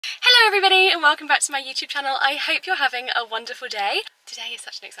Hello everybody and welcome back to my YouTube channel. I hope you're having a wonderful day. Today is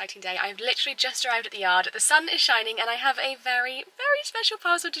such an exciting day. I've literally just arrived at the yard, the sun is shining and I have a very special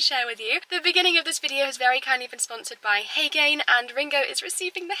parcel to share with you. The beginning of this video has very kindly been sponsored by Haygain and Ringo is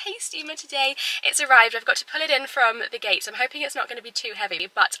receiving the hay steamer today. It's arrived, I've got to pull it in from the gates. I'm hoping it's not going to be too heavy,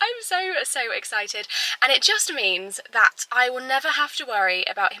 but I'm so excited. And it just means that I will never have to worry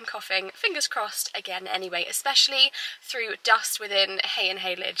about him coughing, fingers crossed, again anyway, especially through dust within hay and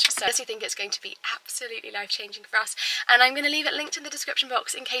haylage. So I honestly think it's going to be absolutely life-changing for us. And I'm going to leave it linked in the description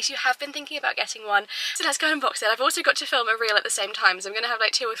box in case you have been thinking about getting one. So let's go unbox it. I've also got to film a reel at the same time, so I'm going to have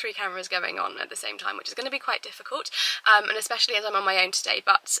like 2 or 3 cameras going on at the same time, which is going to be quite difficult, and especially as I'm on my own today.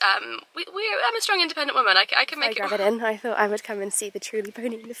 But I'm a strong, independent woman. I can make it. I grab it in. I thought I would come and see the truly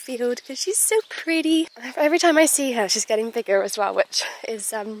pony in the field because she's so pretty. Every time I see her, she's getting bigger as well, which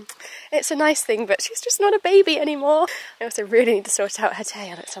is it's a nice thing. But she's just not a baby anymore. I also really need to sort out her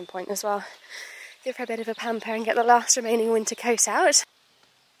tail at some point as well. Give her a bit of a pamper and get the last remaining winter coat out.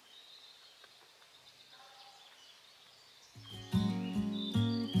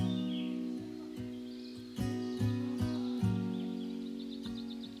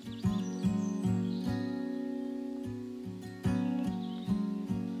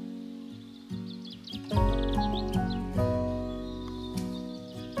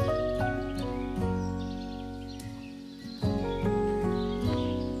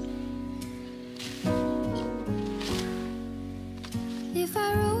 If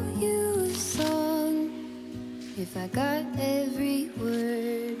I wrote you a song, if I got every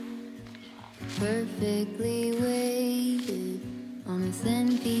word perfectly weighted on a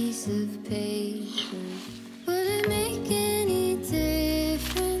thin piece of paper, would it make any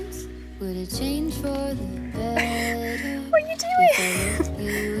difference? Would it change for the better? What are you doing?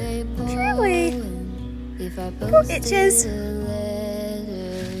 Truly, if I got itches. a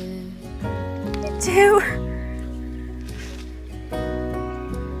letter. You do.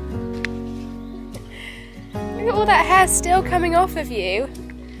 Look at all that hair still coming off of you.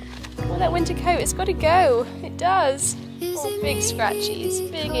 All that winter coat, it's got to go. It does. Oh, big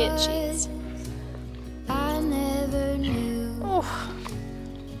scratchies, big itchies. I never knew Oh,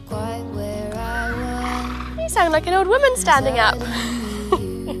 quite where I was. you sound like an old woman standing up.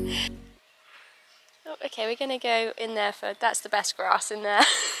 Oh, okay, we're going to go in there for, that's the best grass in there.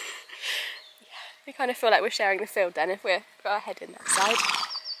 Yeah, we kind of feel like we're sharing the field then if we've got our head in that side.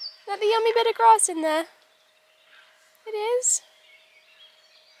 Is that the yummy bit of grass in there? It is.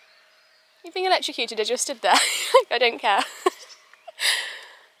 You're being electrocuted as you stood there. I don't care.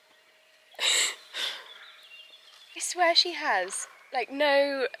 I swear she has like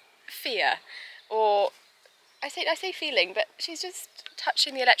no fear, or I say feeling, but she's just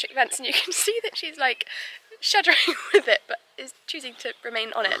touching the electric vents and you can see that she's like shuddering with it, but is choosing to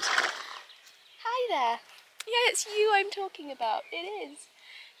remain on it. Hi there. Yeah, it's you I'm talking about. It is.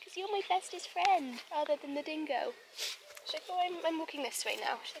 Because you're my bestest friend, other than the dingo. Should I go? I'm walking this way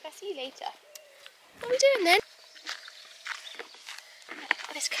now. Should I see you later? What are we doing then?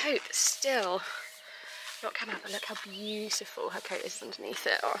 Oh, this coat still not come out, but look how beautiful her coat is underneath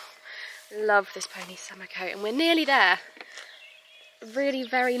it. Oh, love this pony's summer coat, and we're nearly there. Really,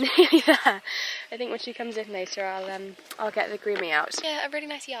 very nearly there. I think when she comes in later, I'll get the grooming out. Yeah, a really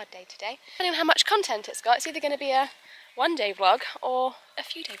nice yard day today. I don't know how much content it's got. It's either going to be a one-day vlog or a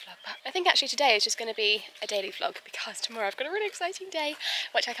few-day vlog, but I think actually today is just going to be a daily vlog because tomorrow I've got a really exciting day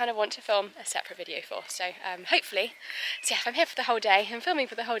which I kind of want to film a separate video for. So hopefully, so yeah, if I'm here for the whole day and filming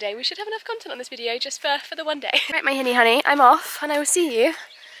for the whole day, we should have enough content on this video just for the one day. Right, my honey, I'm off and I will see you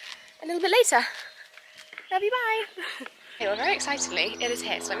a little bit later. Love you, bye. Okay, well, very excitedly, it is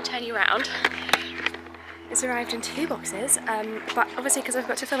here, so let me turn you around. It's arrived in 2 boxes, but obviously because I've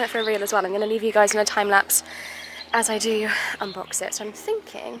got to film it for a reel as well, I'm going to leave you guys in a time lapse as I do unbox it. So I'm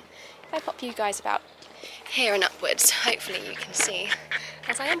thinking if I pop you guys about here and upwards, hopefully you can see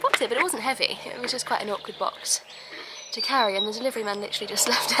as I unbox it, but it wasn't heavy. It was just quite an awkward box to carry, and the delivery man literally just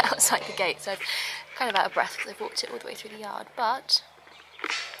left it outside the gate, so I'm kind of out of breath because I've walked it all the way through the yard, but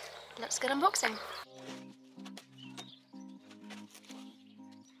let's get unboxing.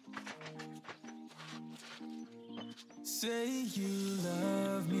 Say you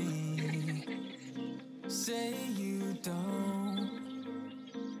love me, say you don't.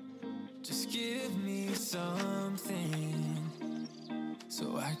 Just give me something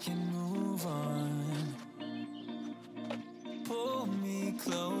so I can move on. Pull me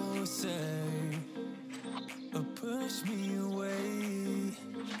closer or push me away.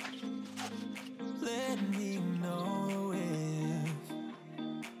 Let me know if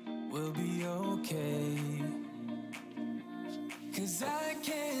we'll be okay. 'Cause I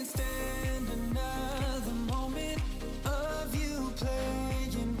can't stand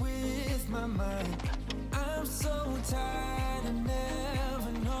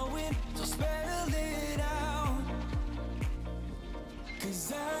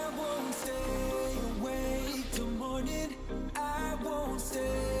 'Cause I won't stay awake till morning. I won't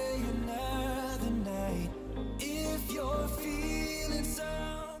stay another night. If you're feeling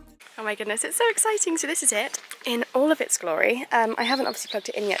something. Oh my goodness, it's so exciting. So this is it in all of its glory. I haven't obviously plugged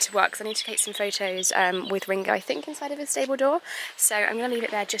it in yet to work because I need to take some photos with Ringo, I think, inside of his stable door. So I'm going to leave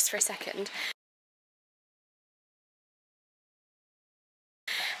it there just for a second.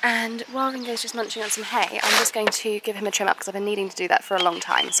 And while Ringo's just munching on some hay, I'm just going to give him a trim up because I've been needing to do that for a long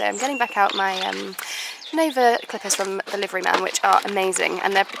time. So I'm getting back out my Nova clippers from the Livery Man, which are amazing,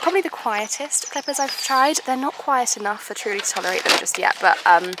 and they're probably the quietest clippers I've tried. They're not quiet enough for truly to tolerate them just yet, but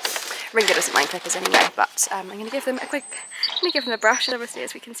Ringo doesn't mind clippers anyway. But I'm going to give them a brush, and obviously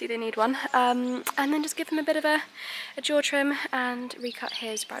as we can see they need one, and then just give him a bit of a jaw trim and recut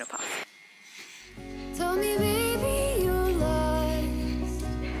his bridle path. Told me, baby, you're lost,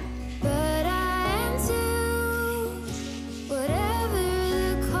 but I am too. Whatever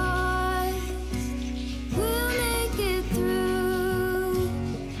the cost, we'll make it through.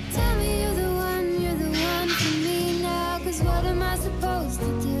 Tell me you're the one for me now. 'Cause what am I supposed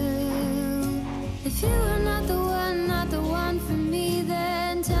to do? If you are not the one for me,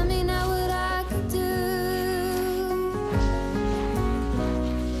 then tell me now what I could do.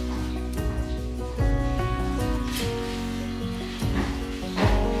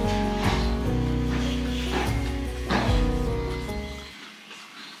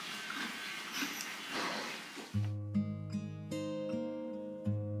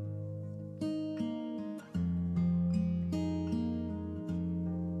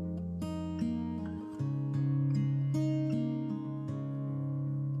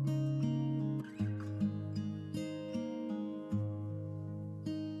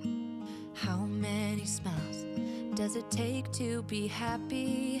 How many smiles does it take to be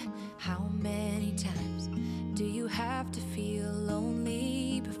happy? How many times do you have to feel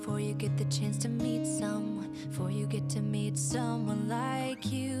lonely before you get the chance to meet someone, before you get to meet someone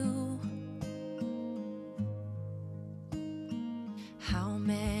like you? How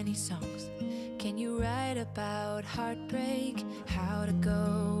many songs can you write about heartbreak? How to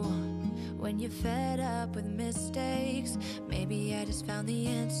go on when you're fed up with mistakes? Maybe I just found the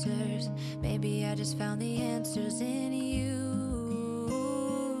answers. Maybe I just found the answers in you.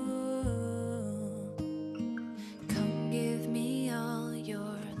 Come give me all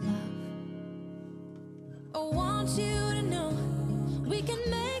your love. I want you to know we can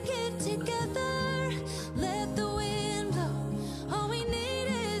make it together. Let the wind blow. All we need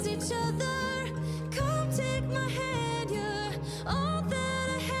is each other. Come take my hand. You're all that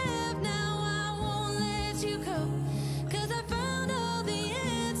I have now. I won't let you go. 'Cause I found all the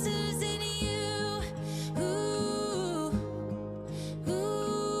answers in you. Ooh,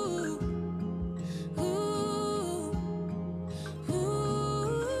 ooh, ooh,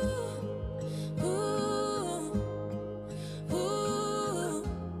 ooh,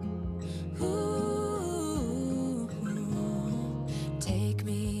 ooh, ooh. Take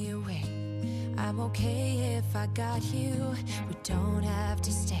me away. I'm okay if I got you. We don't have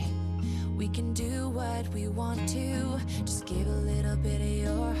to stay. We can do what we want to. Just give a little bit of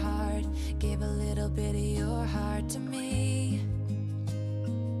your heart. Give a little bit of your heart to me.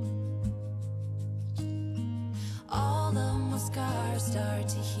 All of my scars start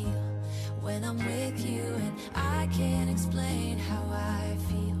to heal when I'm with you, and I can't explain how I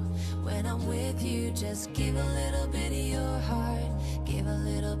feel when I'm with you. Just give a little bit of your heart. Give a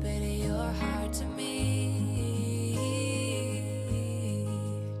little bit of your heart to me.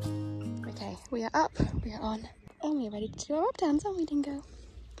 Okay, we are up, we are on, and we are ready to do our up downs, aren't we, Dingo?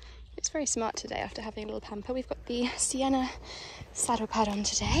 It's very smart today after having a little pamper. We've got the Sienna saddle pad on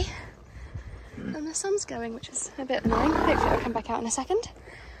today, and the sun's going, which is a bit annoying. Hopefully it'll come back out in a second.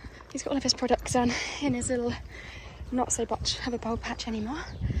 He's got all of his products done in his little not so much of a bulb patch anymore.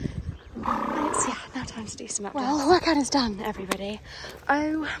 And it's, yeah, now time to do some up downs. Well, the workout is done, everybody.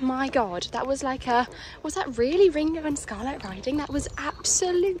 Oh my god, that was like a... Was that really Ringo and Scarlet riding? That was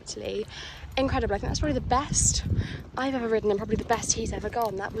absolutely incredible. I think that's probably the best I've ever ridden and probably the best he's ever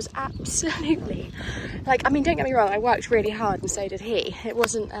gone. That was absolutely... Like, I mean, don't get me wrong, I worked really hard and so did he. It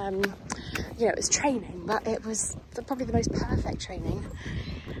wasn't, you know, it was training, but it was probably the most perfect training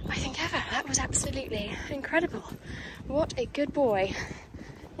I think ever. That was absolutely incredible. What a good boy.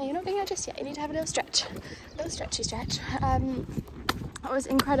 No, you're not going out just yet. You need to have a little stretch. A little stretchy stretch. That was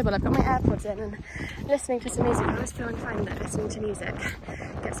incredible. I've got my AirPods in and listening to some music. I always feel I'm fine that listening to music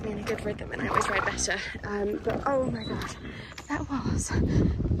gets me in a good rhythm and I always ride better. But oh my god, that was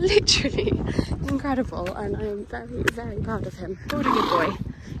literally incredible, and I am very, very proud of him. What a good boy.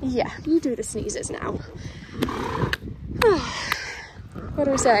 Yeah, you do the sneezes now. what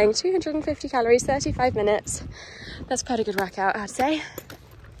are we saying? 250 calories, 35 minutes. That's quite a good workout, I'd say.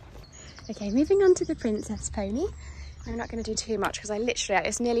 Okay, moving on to the princess pony. I'm not going to do too much because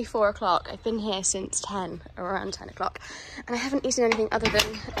it's nearly 4 o'clock. I've been here since 10, or around 10 o'clock. And I haven't eaten anything other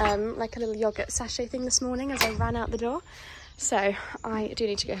than like a little yogurt sachet thing this morning as I ran out the door. So I do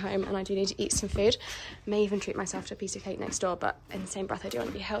need to go home and I do need to eat some food. May even treat myself to a piece of cake next door, but in the same breath I do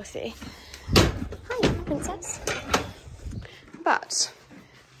want to be healthy. Hi, princess. But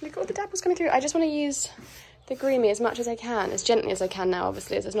look at all the dapples coming through. I just want to use the Greemy as much as I can, as gently as I can now,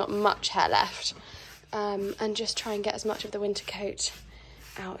 obviously, as there's not much hair left. And just try and get as much of the winter coat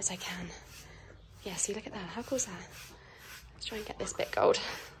out as I can. Yeah, see, look at that. How cool is that? Let's try and get this bit gold.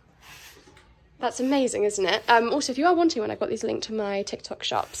 That's amazing, isn't it? Also, if you are wanting one, I've got these linked to my TikTok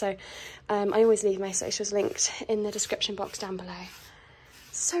shop. So I always leave my socials linked in the description box down below.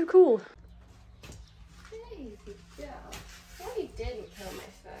 So cool. Baby girl. Well, you didn't kill my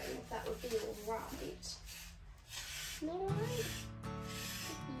phone, if that would be all right. Not all right?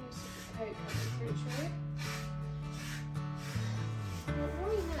 Coat coming through, shall we? Well,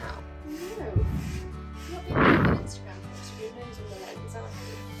 why now? No. Not being an Instagram post with your nose on the lens, aren't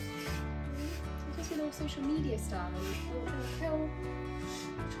you? You're just a little social media star and you're going to kill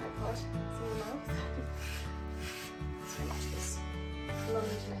a tripod in your mouth. So much this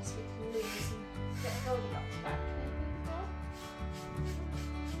blondness we can lose and get Goldilocks back.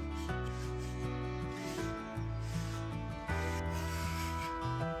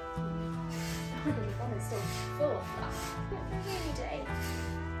 Oh my god, your bum is so full of that. Not for a rainy day.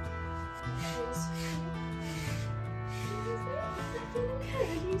 Shoes. Is that feeling good?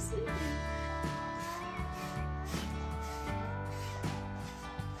 Are you sleeping?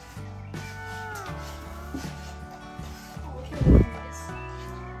 Oh, look at this.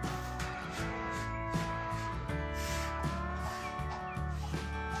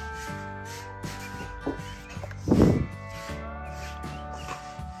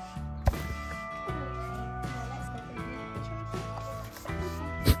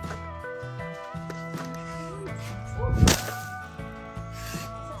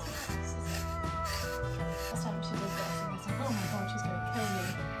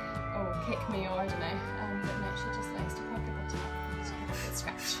 Me, or I don't know, but no, she just likes to prod the bottom up and just have a good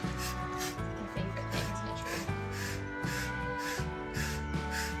scratch. It's like her favourite thing, isn't it, true?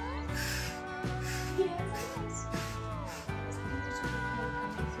 Yeah, that's nice. There's a beautiful coat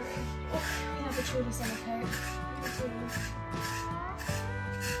coming through. Oh, we have a truly summer coat.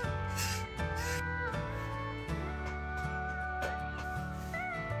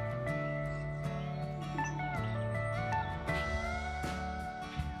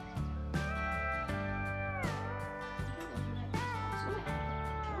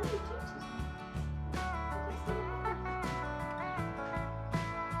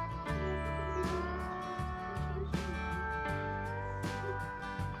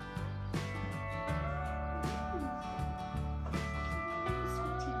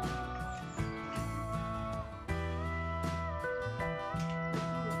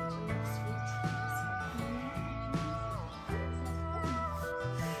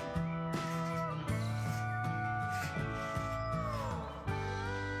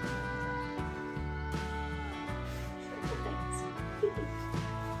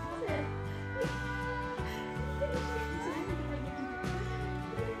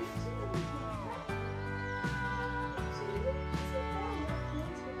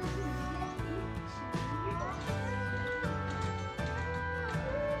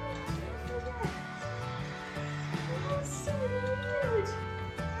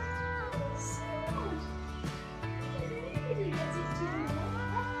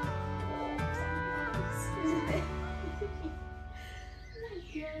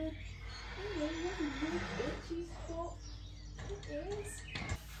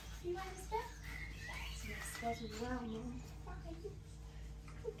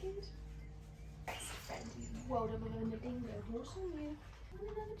 Well done on the dingo horse, aren't you? And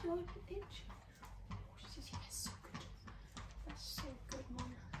another joy for itch. Oh, she says, yeah, that's so good. That's so good,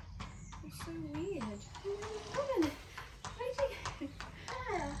 Mom. It's so weird. Come on, where do you go?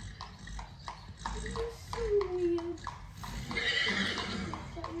 You're so weird.